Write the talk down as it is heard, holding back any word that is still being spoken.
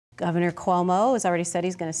Governor Cuomo has already said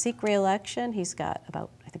he's going to seek re-election. He's got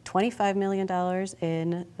about, I think, $25 million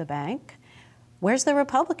in the bank. Where's the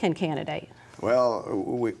Republican candidate? Well,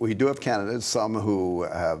 we do have candidates, some who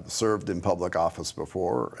have served in public office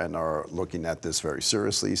before and are looking at this very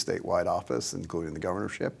seriously, statewide office, including the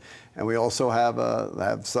governorship. And we also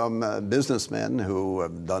have some businessmen who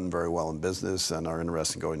have done very well in business and are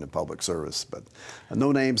interested in going to public service, but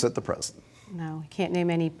no names at the present. No, we can't name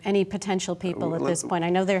any potential people at this point. I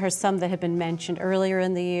know there are some that have been mentioned earlier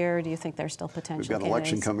in the year. Do you think there's still potential We've got an candidates?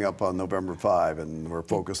 election coming up on November 5, and we're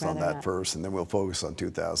focused on that first, and then we'll focus on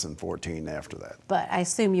 2014 after that. But I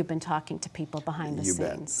assume you've been talking to people behind the scenes. You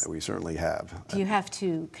bet. We certainly have. Do you have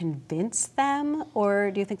to convince them,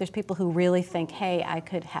 or do you think there's people who really think, hey, I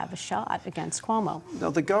could have a shot against Cuomo?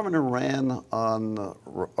 No, the governor ran on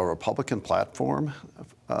a Republican platform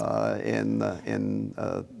in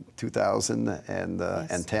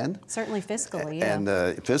 2010. Certainly fiscally, yeah. And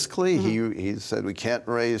fiscally, he said we can't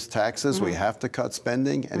raise taxes, we have to cut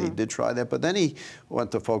spending, and he did try that. But then he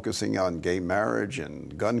went to focusing on gay marriage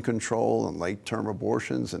and gun control and late-term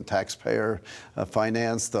abortions and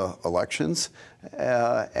taxpayer-financed elections.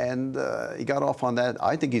 And he got off on that.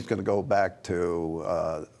 I think he's going to go back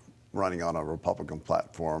to running on a Republican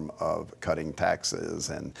platform of cutting taxes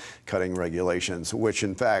and cutting regulations, which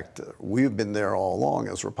in fact, we've been there all along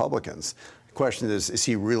as Republicans. The question is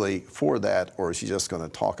he really for that, or is he just going to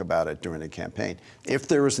talk about it during the campaign? If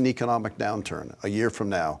there is an economic downturn a year from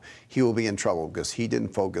now, he will be in trouble because he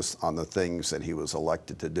didn't focus on the things that he was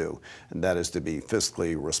elected to do, and that is to be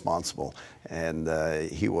fiscally responsible. And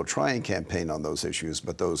he will try and campaign on those issues,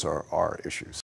 but those are our issues.